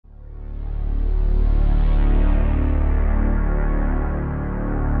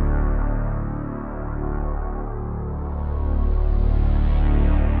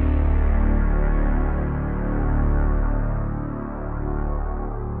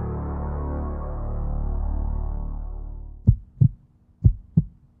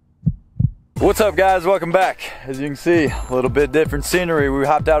What's up guys, welcome back. As you can see, a little bit different scenery. We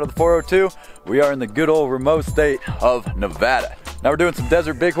hopped out of the 402. We are in the good old remote state of Nevada. Now we're doing some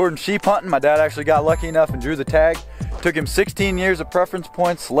desert bighorn sheep hunting. My dad actually got lucky enough and drew the tag. Took him 16 years of preference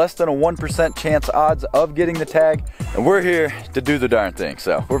points, less than a 1% chance odds of getting the tag, and we're here to do the darn thing.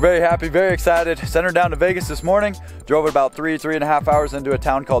 So we're very happy, very excited. Sent her down to Vegas this morning, drove it about 3.5 hours into a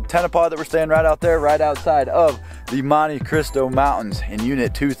town called Tonopah that we're staying right out there, right outside of the Monte Cristo Mountains in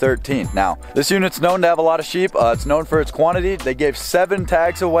Unit 213. Now, this unit's known to have a lot of sheep. It's known for its quantity. They gave 7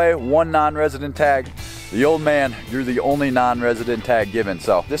 tags away, 1 non-resident tag. The old man drew the only non-resident tag given.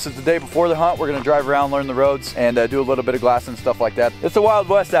 So this is the day before the hunt. We're gonna drive around, learn the roads, and do a little bit of glassing and stuff like that. It's the Wild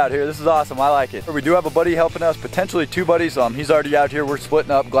West out here. This is awesome, I like it. We do have a buddy helping us, potentially 2 buddies. He's already out here. We're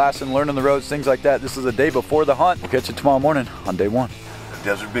splitting up, glassing, learning the roads, things like that. This is the day before the hunt. We'll catch you tomorrow morning on day 1.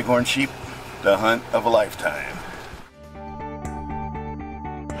 Desert bighorn sheep, the hunt of a lifetime.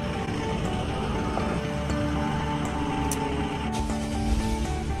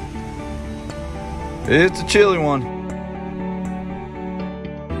 It's a chilly one.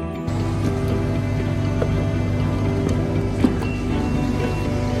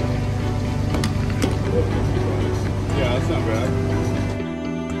 Yeah, that's not bad.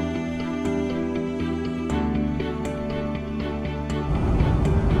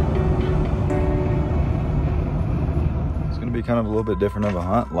 It's gonna be kind of a little bit different of a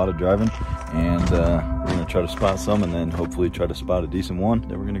hunt, a lot of driving, and we're gonna try to spot some and then hopefully try to spot a decent one.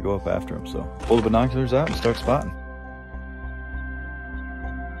 Then we're gonna go up after them. So pull the binoculars out and start spotting.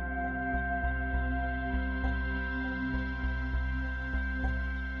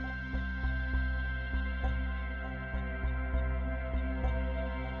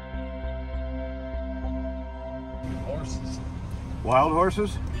 Horses. Wild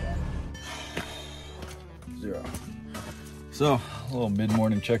horses? 0. So, a little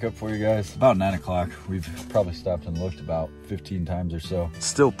mid-morning checkup for you guys. About 9 o'clock. We've probably stopped and looked about 15 times or so. It's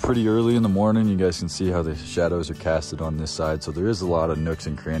still pretty early in the morning. You guys can see how the shadows are casted on this side. So there is a lot of nooks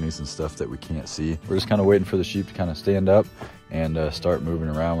and crannies and stuff that we can't see. We're just kind of waiting for the sheep to kind of stand up and start moving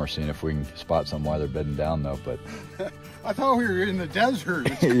around. We're seeing if we can spot some while they're bedding down though, but... I thought we were in the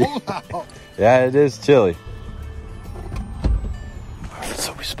desert. It's cold out. Yeah, it is chilly. All right,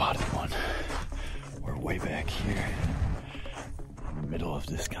 so we spotted one. We're way back here. Middle of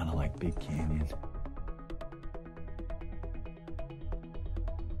this kind of like big canyon.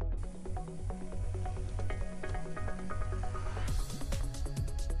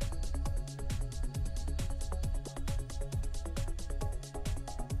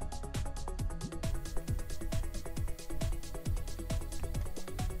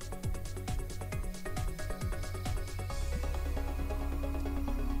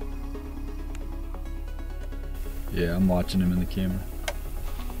 Yeah, I'm watching him in the camera.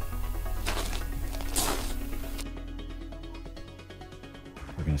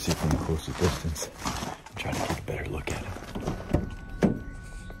 We're gonna see from a closer distance. I'm trying to get a better look at him.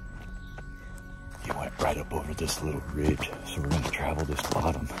 He went right up over this little ridge, so we're gonna travel this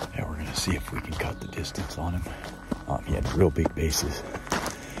bottom and we're gonna see if we can cut the distance on him. He had real big bases.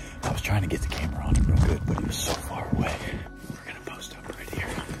 I was trying to get the camera on him real good, but he was so far away. We're gonna post up right here.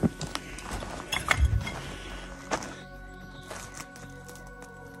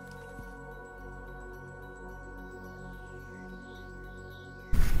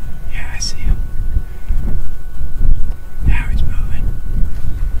 See him. Now he's moving.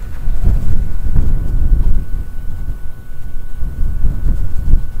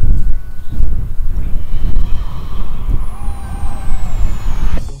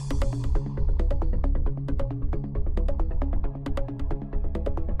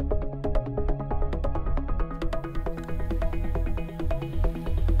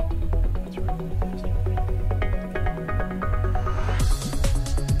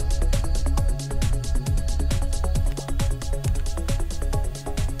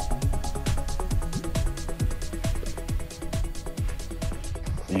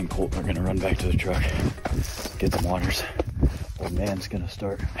 Me and Colt are gonna run back to the truck, get some waters. Old man's gonna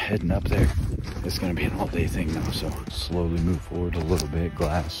start heading up there. It's gonna be an all-day thing now, so slowly move forward a little bit,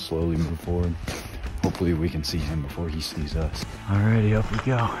 glass, slowly move forward. Hopefully we can see him before he sees us. Alrighty, up we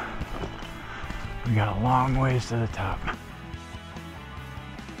go. We got a long ways to the top.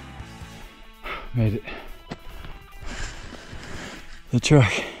 Made it. The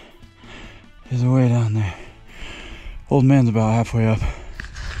truck is way down there. Old man's about halfway up.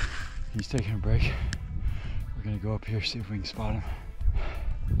 He's taking a break. We're gonna go up here, see if we can spot him.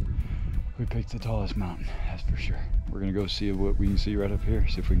 We picked the tallest mountain, that's for sure. We're gonna go see what we can see right up here,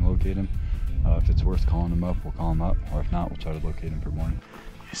 see if we can locate him. If it's worth calling him up, we'll call him up, or if not, we'll try to locate him for morning.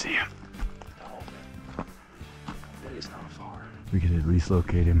 You see him? He's not far. We could at least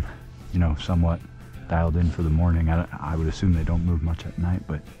locate him, you know, somewhat dialed in for the morning. I would assume they don't move much at night,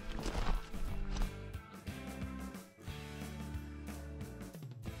 but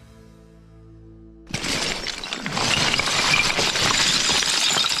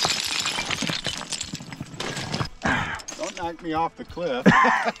don't knock me off the cliff.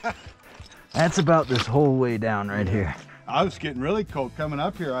 that's about this whole way down right here. I was getting really cold coming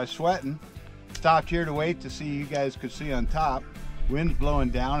up here. I was sweating. Stopped here to wait to see you guys could see on top. Wind's blowing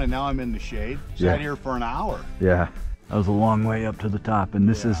down and now I'm in the shade. Sat here for an hour. Yeah, that was a long way up to the top, and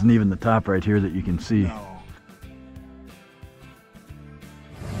this isn't even the top right here that you can see. No.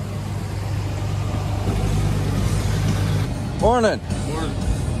 Morning. Morning.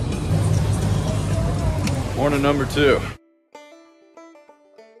 Morning number 2.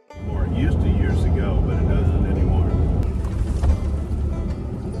 More it used to years ago, but it doesn't anymore.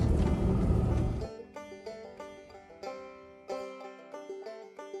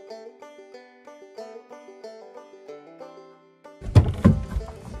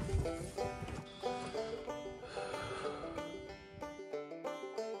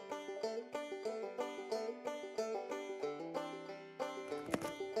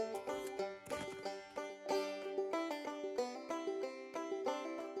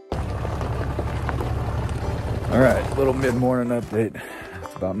 All right, little mid-morning update.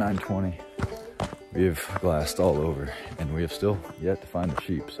 It's about 9:20. We have glassed all over, and we have still yet to find the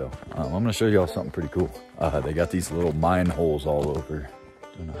sheep. So I'm gonna show y'all something pretty cool. They got these little mine holes all over.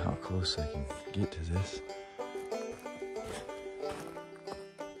 Don't know how close I can get to this.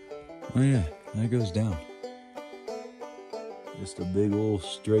 Oh yeah, that goes down. Just a big old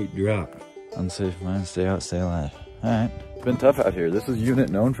straight drop. Unsafe mine, stay out, stay alive. All right, it's been tough out here. This is a unit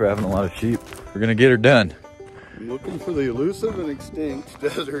known for having a lot of sheep. We're gonna get her done. I'm looking for the elusive and extinct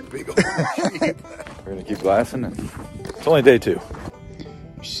desert bighorn sheep. We're gonna keep glassing, and it's only day 2.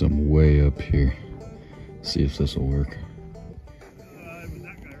 There's some way up here. See if this will work. It was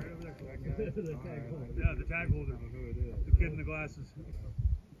that guy right over there. Yeah, the tag holder. The kid in the glasses.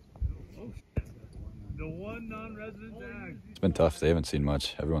 Oh shit. The one non-resident tag. It's been tough. They haven't seen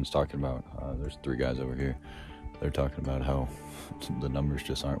much. Everyone's talking about, there's 3 guys over here. They're talking about how the numbers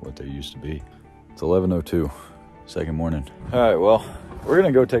just aren't what they used to be. It's 11:02. Second morning. All right, well, we're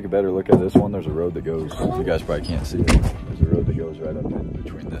gonna go take a better look at this one. There's a road that goes, you guys probably can't see it. There's a road that goes right up in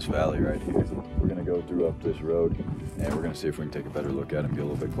between this valley right here. We're gonna go through up this road, and we're gonna see if we can take a better look at him, get a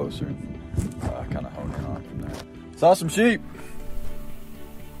little bit closer, and kind of hone in on from there. Saw some sheep.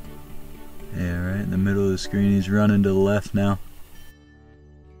 Yeah, right in the middle of the screen. He's running to the left now.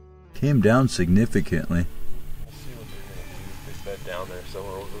 Came down significantly. Let's see what they bed down there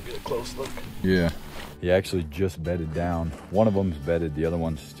somewhere. We'll get a close look. Yeah. He actually just bedded down. One of them's bedded, the other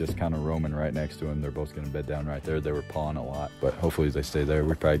one's just kind of roaming right next to him. They're both gonna bed down right there. They were pawing a lot, but hopefully they stay there.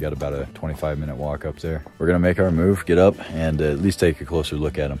 We probably got about a 25-minute walk up there. We're gonna make our move, get up, and at least take a closer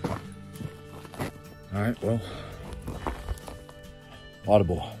look at him. All right, well,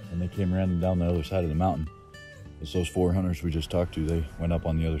 audible. When they came around down the other side of the mountain, it's those 4 hunters we just talked to. They went up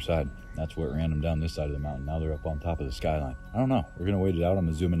on the other side. That's what ran them down this side of the mountain. Now they're up on top of the skyline. I don't know. We're gonna wait it out. I'm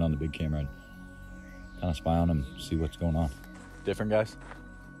gonna zoom in on the big camera and kind of spy on them, see what's going on. Different guys?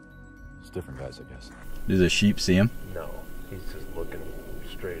 It's different guys, I guess. Do the sheep see him? No, he's just looking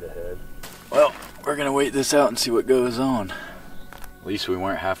straight ahead. Well, we're gonna wait this out and see what goes on. At least we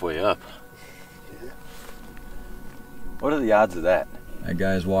weren't halfway up. Yeah. What are the odds of that? That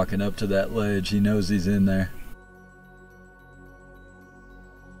guy's walking up to that ledge. He knows he's in there.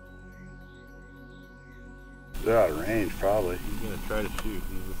 They're out of range, probably. He's gonna try to shoot.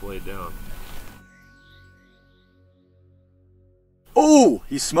 He's just laid down. Oh,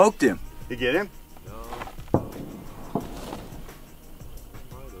 he smoked him. You get him? No.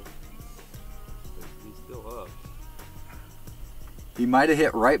 He's still up. He might have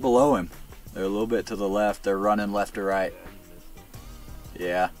hit right below him. They're a little bit to the left. They're running left to right.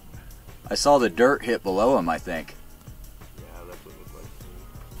 Yeah. I saw the dirt hit below him, I think. Yeah, that's what it looked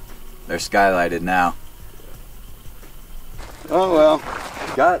like. They're skylighted now. Oh, well.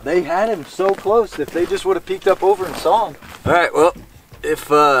 God, they had him so close. If they just would have peeked up over and saw him. All right, well, if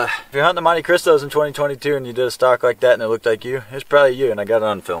you're hunting the Monte Cristos in 2022 and you did a stock like that and it looked like you, it's probably you, and I got it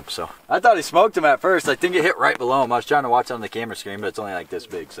on film, so. I thought he smoked him at first. I think it hit right below him. I was trying to watch on the camera screen, but it's only like this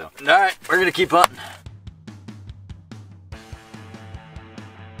big, so. All right, we're gonna keep hunting.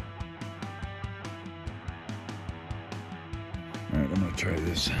 All right, I'm gonna try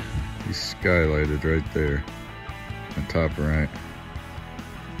this. He's skylighted right there, on top right.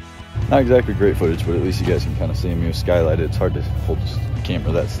 Not exactly great footage, but at least you guys can kind of see him. He was skylighted. It's hard to hold the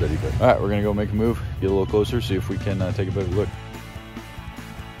camera that steady. But all right, we're gonna go make a move, get a little closer, see if we can take a better look.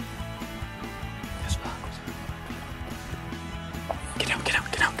 Get out, get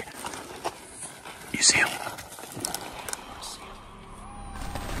out, get out. You see him?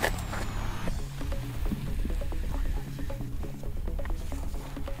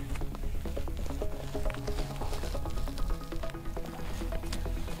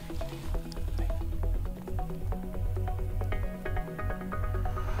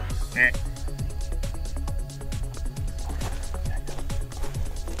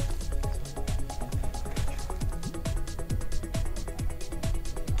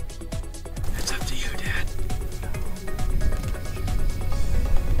 It's up to you, Dad.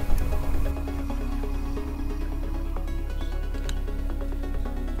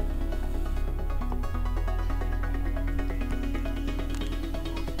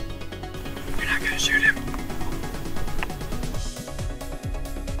 You're not gonna shoot him.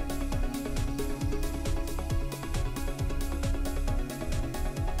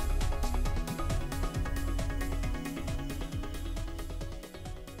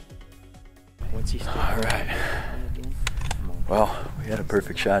 All right. Well, we had a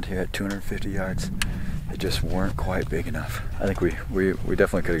perfect shot here at 250 yards. It just weren't quite big enough. I think we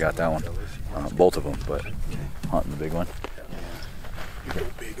definitely could have got that one, both of them, but hunting the big one.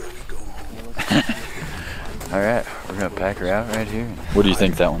 All right, we're gonna pack her out right here. What do you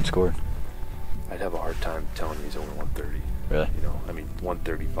think that one scored? I'd have a hard time telling you he's only 130. Really? You know, I mean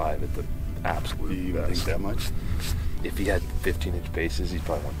 135 at the absolute Do you best. think that much? If he had 15-inch bases, he's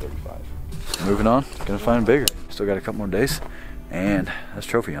probably 135. Moving on, gonna find bigger. Still got a couple more days, and that's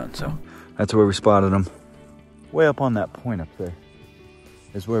trophy hunting. So that's where we spotted them. Way up on that point up there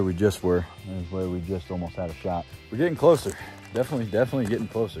is where we just were. Is where we just almost had a shot. We're getting closer. Definitely getting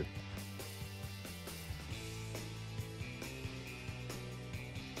closer.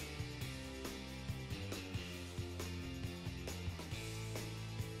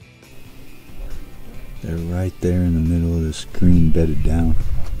 They're right there in the middle of the screen, bedded down.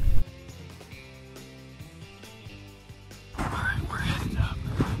 Alright, we're heading up.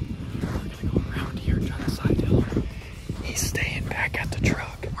 We're gonna go around here, try to side hill. He's staying back at the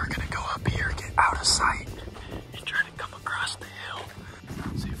truck. We're gonna go up here, get out of sight, and try to come across the hill.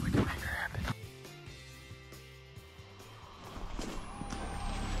 See if we can make her happen.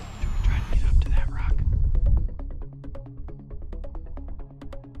 Should we try to get up to that rock?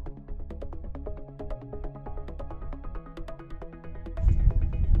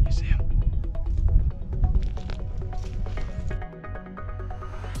 You see him?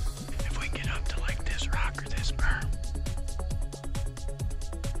 If we can get up to like this rock or this berm,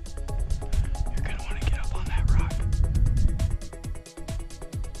 you're gonna want to get up on that rock.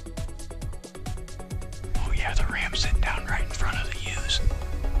 Oh yeah, the ram's sitting down right in front of the ewes.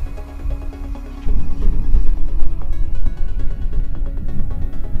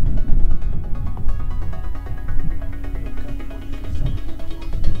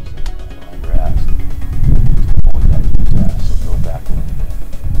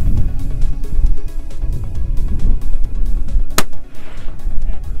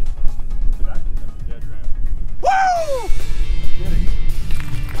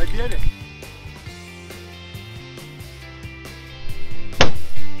 I did it.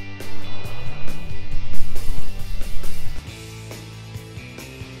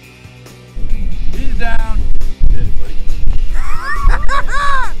 He's down. Did it, buddy.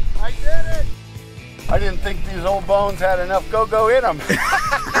 I did it. I didn't think these old bones had enough go-go in them.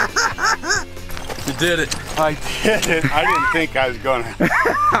 You did it. I did it. I didn't think I was gonna.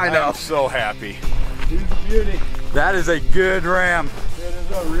 I know. I'm so happy. He's a beauty. That is a good ram. It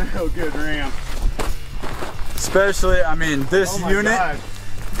is a real good ram. Especially, I mean, this Oh my unit. God.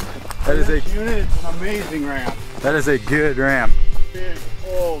 That is This unit is an amazing ram. that is a good ram. Big,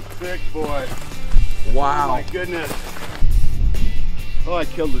 old, thick boy. Oh Wow. my goodness. Oh, I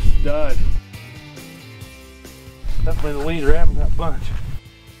killed a stud. Definitely the lead ram in that bunch.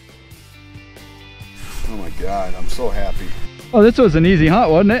 Oh my God, I'm so happy. Oh, this was an easy hunt,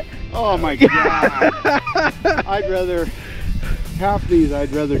 wasn't it? Oh my God. I'd rather, half these,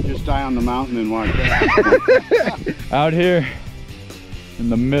 I'd rather just die on the mountain than walk that. Out here in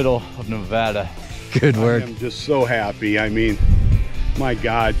the middle of Nevada. Good work. I'm just so happy. I mean, my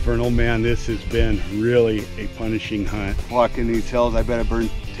God, for an old man, this has been really a punishing hunt. Walking these hills, I bet I burned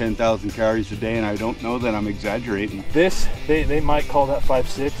 10,000 calories a day, and I don't know that I'm exaggerating. This, they might call that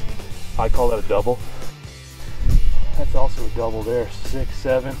 5.6. I call that a double. That's also a double there. 6,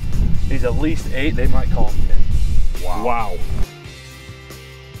 7. He's at least 8. They might call him 10. Wow. Wow.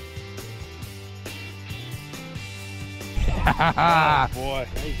 Oh, boy.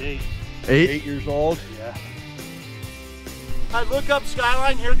 He's 8. 8 years old. Yeah. I look up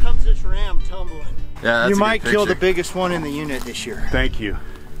Skyline, here comes this ram tumbling. Yeah, that's you a might good kill the picture. biggest one in the unit this year. Thank you.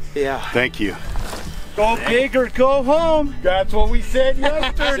 Yeah. Thank you. Go big or go home. That's what we said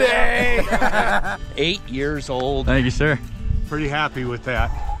yesterday. 8 years old. Thank you, sir. Pretty happy with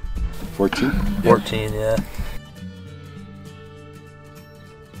that. 14? 14, yeah.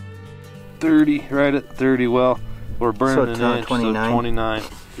 30, right at 30. Well, we're burning So an inch, 29. so 29.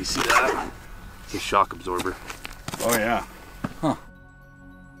 You see that? It's a shock absorber. Oh yeah.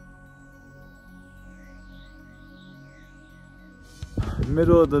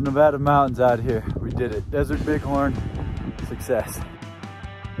 Middle of the Nevada mountains out here. We did it. Desert Bighorn, success.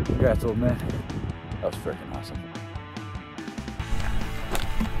 Congrats, old man. That was freaking awesome.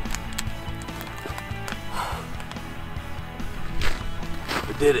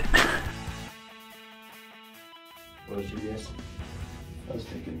 We did it. What did you guess? I was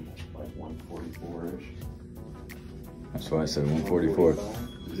thinking like 144-ish. That's why I said 144.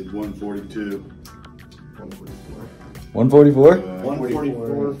 I did 142. 144?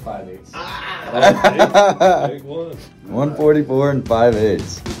 144, 5/8. Big one. 144 and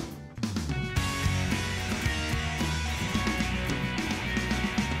 5/8.